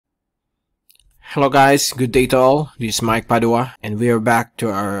Hello guys, good day to all. This is Mike Padua and we are back to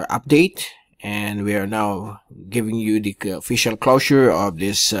our update, and we are now giving you the official closure of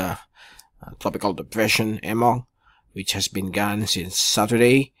this tropical depression Emong, which has been gone since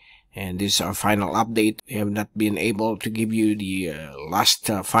Saturday, and this is our final update. We have not been able to give you the last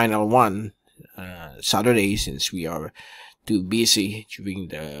final one Saturday since we are too busy during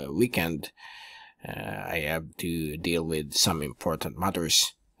the weekend. I have to deal with some important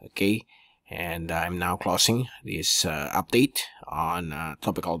matters, okay? And I'm now closing this update on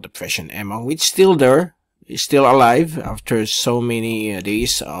tropical depression Emong, which is still there, is still alive after so many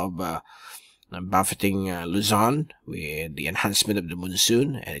days of buffeting Luzon with the enhancement of the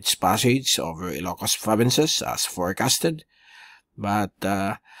monsoon and its passage over Ilocos Provinces as forecasted. But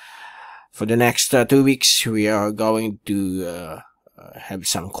for the next 2 weeks, we are going to have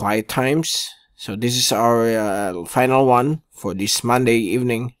some quiet times. So this is our final one for this Monday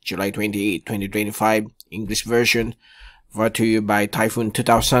evening, July 28, 2025, English version, brought to you by Typhoon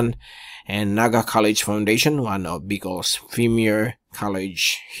 2000 and Naga College Foundation, one of Bicol's premier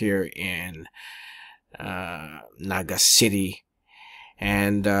college here in Naga City.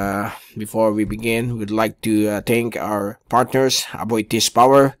 And before we begin, we'd like to thank our partners,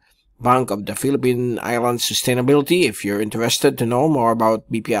 𝗗𝗶𝗺𝗶𝗺𝗿, Bank of the Philippine Islands Sustainability. If you're interested to know more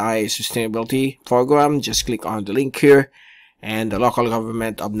about BPI Sustainability Program, just click on the link here. And the local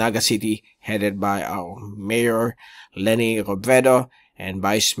government of Naga City, headed by our Mayor Leni Robredo and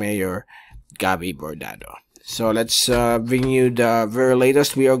Vice Mayor 𝗗𝗶𝗺𝗶𝗺𝗿. So let's bring you the very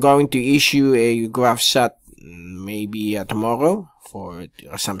latest. We are going to issue a graph set maybe tomorrow for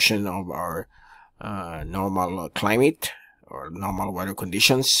the assumption of our normal climate or normal weather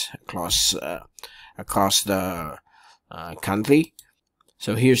conditions across the country.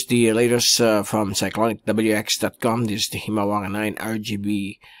 So here's the latest from cyclonicwx.com. This is the Himawara 9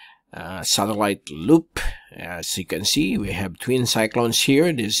 RGB satellite loop. As you can see, we have twin cyclones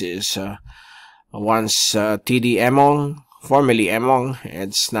here. This is once TD Emong, formerly Emong.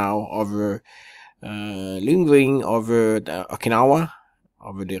 It's now over lingering over the Okinawa,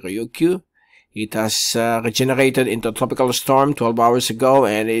 over the Ryukyu. It has regenerated into a tropical storm 12 hours ago,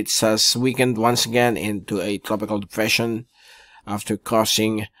 and it has weakened once again into a tropical depression after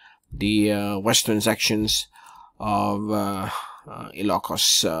crossing the western sections of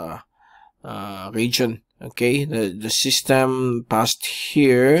Ilocos region. Okay, the system passed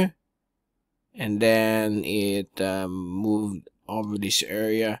here, and then it moved over this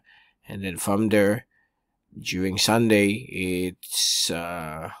area, and then from there, during Sunday, it's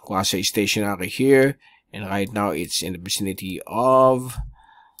quasi-stationary here, and right now it's in the vicinity of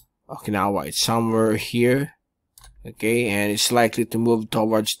Okinawa. It's somewhere here, okay, and it's likely to move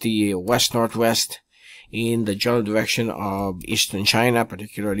towards the west-northwest in the general direction of eastern China,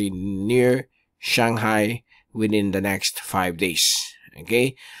 particularly near Shanghai, within the next 5 days,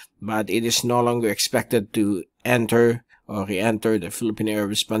 okay? But it is no longer expected to enter or re-enter the Philippine Area of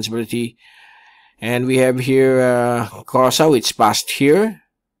Responsibility. And we have here KROSA, which passed here.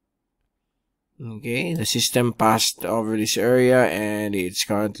 Okay, the system passed over this area, and it's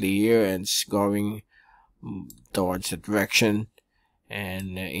currently here, and it's going towards the direction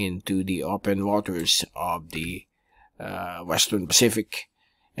and into the open waters of the Western Pacific.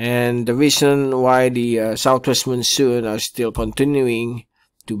 And the reason why the southwest monsoon are still continuing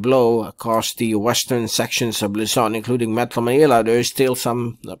to blow across the western sections of Luzon, including Metro Manila, there is still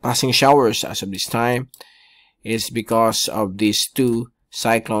some passing showers as of this time, is because of these two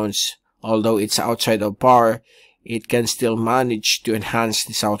cyclones. Although it's outside of par, it can still manage to enhance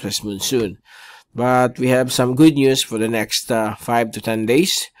the southwest monsoon. But we have some good news for the next 5 to 10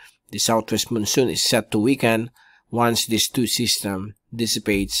 days. The southwest monsoon is set to weaken once this two system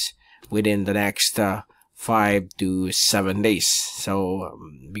dissipates within the next 5 to 7 days. So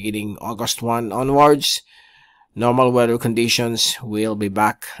beginning August 1 onwards, normal weather conditions will be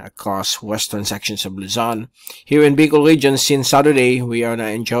back across western sections of Luzon. Here in Bicol region, since Saturday, we are now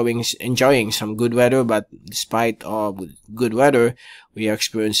enjoying some good weather, but despite of good weather, we are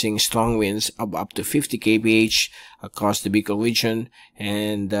experiencing strong winds of up to 50 kph across the Bicol region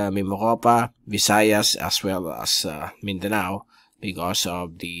and Mimaropa, Visayas, as well as Mindanao, because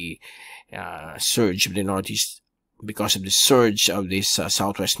of the surge of the northeast, because of the surge of this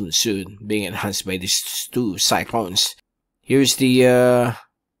southwest monsoon being enhanced by these two cyclones. Here's the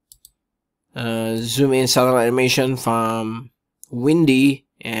zoom in satellite animation from Windy,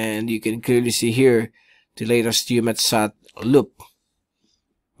 and you can clearly see here the latest UMETSAT loop,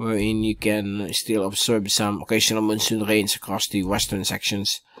 wherein you can still observe some occasional monsoon rains across the western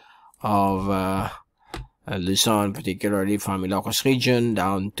sections of Luzon, particularly from Ilocos region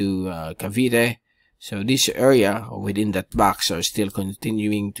down to Cavite, So this area within that box are still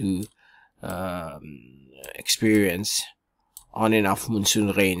continuing to experience on and off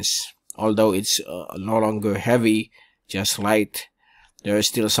monsoon rains. Although it's no longer heavy, just light, there are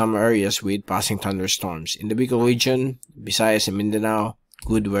still some areas with passing thunderstorms. In the Bicol region, Visayas and Mindanao,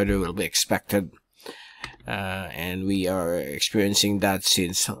 good weather will be expected. And we are experiencing that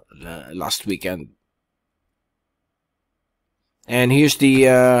since last weekend. And here's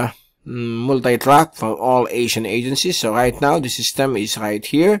the multi-track from all Asian agencies. So right now, the system is right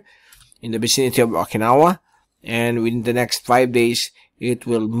here in the vicinity of Okinawa. And within the next 5 days, it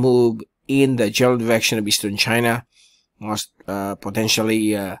will move in the general direction of eastern China. Most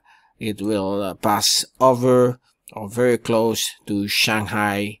potentially, it will pass over or very close to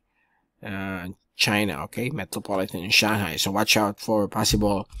Shanghai, China, okay, metropolitan Shanghai. So watch out for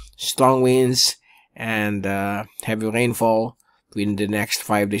possible strong winds and heavy rainfall within the next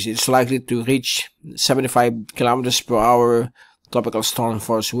 5 days. It's likely to reach 75 kilometers per hour tropical storm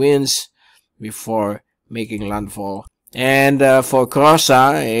force winds before making landfall. And for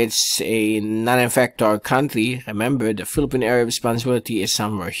KROSA, it's a non-effector country. Remember, the Philippine area of responsibility is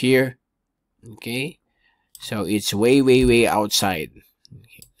somewhere here. Okay, so it's way outside.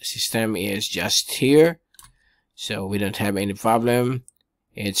 Okay. The system is just here, so we don't have any problem.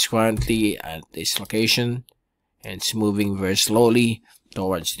 It's currently at this location, and it's moving very slowly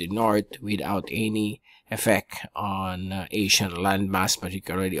towards the north without any effect on Asian landmass,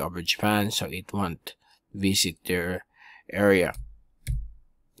 particularly over Japan, so it won't visit their area.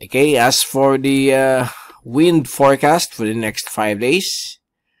 Okay, as for the wind forecast for the next 5 days,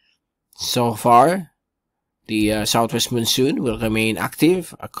 so far the southwest monsoon will remain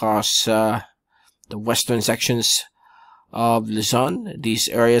active across the western sections of Luzon. These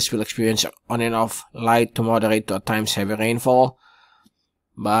areas will experience on and off light to moderate to at times heavy rainfall,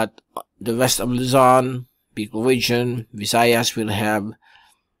 but the west of Luzon, Bicol region, Visayas will have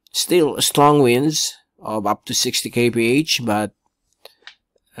still strong winds of up to 60 kph, but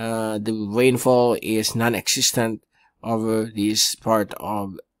the rainfall is non-existent over this part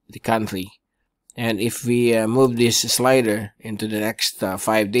of the country. And if we move this slider into the next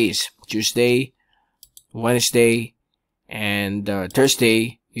 5 days, Tuesday, Wednesday, and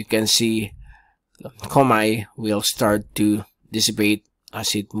Thursday, you can see 𝗗𝗶𝗃 will start to dissipate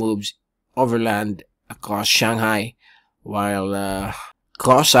as it moves overland across Shanghai, while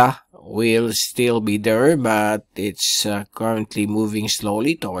KROSA will still be there, but it's currently moving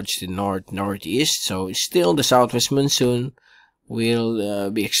slowly towards the northeast. So still the southwest monsoon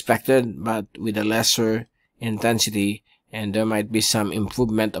will be expected, but with a lesser intensity, and there might be some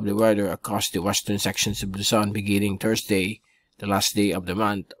improvement of the weather across the western sections of Luzon beginning Thursday, the last day of the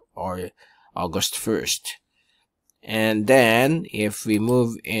month, or August 1st. And then if we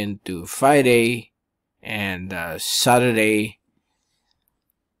move into Friday and Saturday,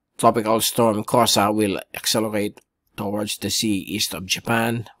 Tropical Storm KROSA will accelerate towards the sea east of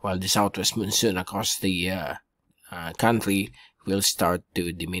Japan, while the southwest monsoon across the country will start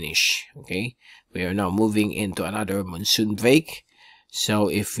to diminish. Okay, we are now moving into another monsoon break. So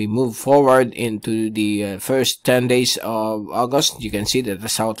if we move forward into the first 10 days of August, you can see that the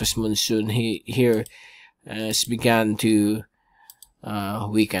southwest monsoon here has begun to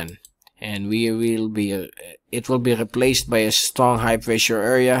weaken, and it will be replaced by a strong high pressure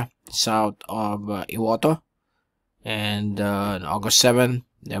area south of Iwoto. And on August 7,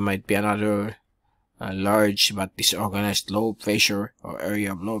 there might be another large but disorganized low pressure or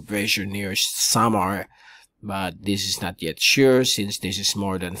area of low pressure near Samar, but this is not yet sure since this is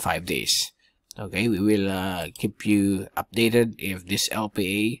more than 5 days. Okay, we will keep you updated if this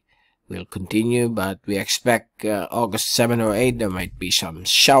LPA will continue, but we expect August 7 or 8 there might be some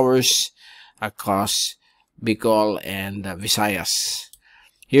showers across Bicol and Visayas.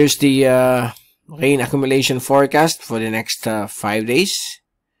 Here's the rain accumulation forecast for the next 5 days.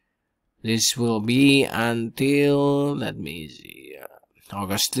 This will be until, let me see,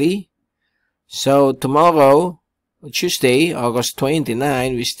 August 3. So tomorrow, Tuesday, August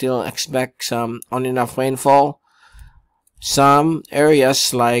 29, we still expect some on and off rainfall. Some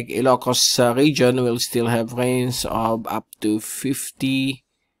areas like Ilocos region will still have rains of up to 50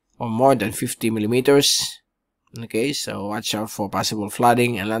 or more than 50 millimeters. Okay, so watch out for possible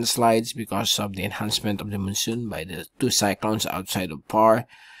flooding and landslides because of the enhancement of the monsoon by the 2 cyclones outside of par.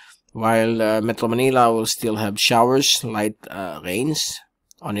 While Metro Manila will still have showers, light rains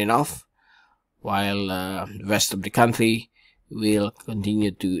on and off, while the rest of the country will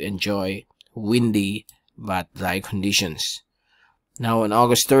continue to enjoy windy but dry conditions. Now on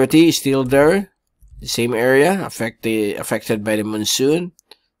August 30, still there, the same area affected by the monsoon.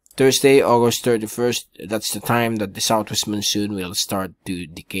 Thursday, August 31st, that's the time that the southwest monsoon will start to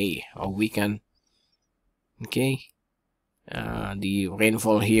decay or weaken. Okay. The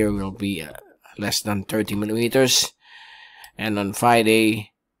rainfall here will be less than 30 millimeters. And on Friday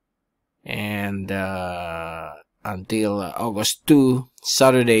and until August 2,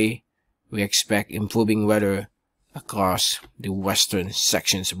 Saturday, we expect improving weather across the western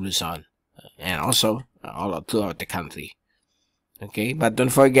sections of Luzon and also all throughout the country. Okay, but don't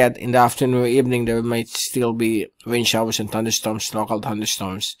forget, in the afternoon or evening, there might still be rain showers and thunderstorms, local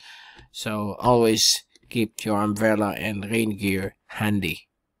thunderstorms. So always keep your umbrella and rain gear handy.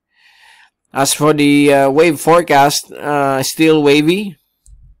 As for the wave forecast, still wavy,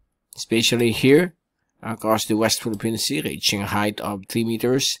 especially here across the West Philippine Sea, reaching a height of 3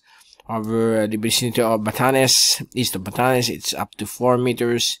 meters. Over the vicinity of Batanes, east of Batanes, it's up to 4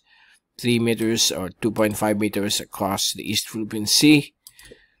 meters. 3 meters or 2.5 meters across the East Philippine Sea.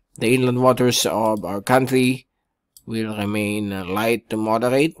 The inland waters of our country will remain light to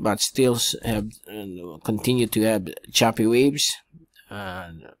moderate, but still continue to have choppy waves,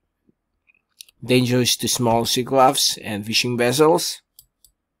 dangerous to small seacrafts and fishing vessels.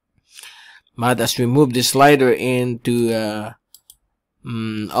 But as we move the slider into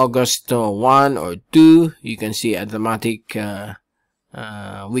August 1 or 2, you can see a dramatic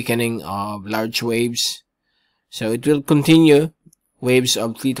weakening of large waves. So it will continue waves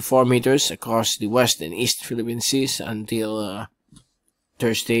of 3 to 4 meters across the West and East Philippine Seas until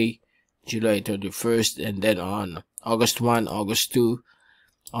Thursday, July 31st, and then on August 1, August 2,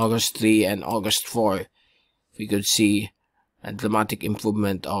 August 3, and August 4, we could see a dramatic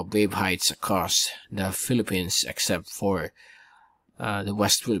improvement of wave heights across the Philippines, except for the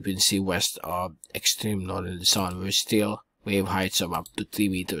West Philippine Sea west of extreme northern Luzon, where still wave heights of up to 3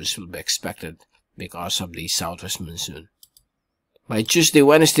 meters will be expected because of the southwest monsoon. By Tuesday,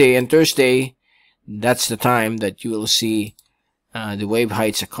 Wednesday, and Thursday, that's the time that you will see the wave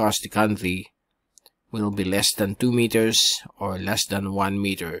heights across the country will be less than 2 meters or less than 1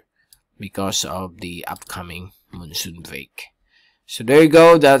 meter because of the upcoming monsoon break. So there you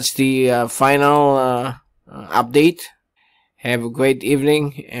go. That's the final update. Have a great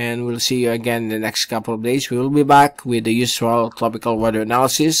evening, and we'll see you again in the next couple of days. We will be back with the usual tropical weather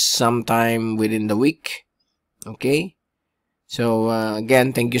analysis sometime within the week. Okay? So,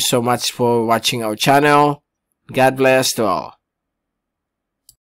 again, thank you so much for watching our channel. God bless to all.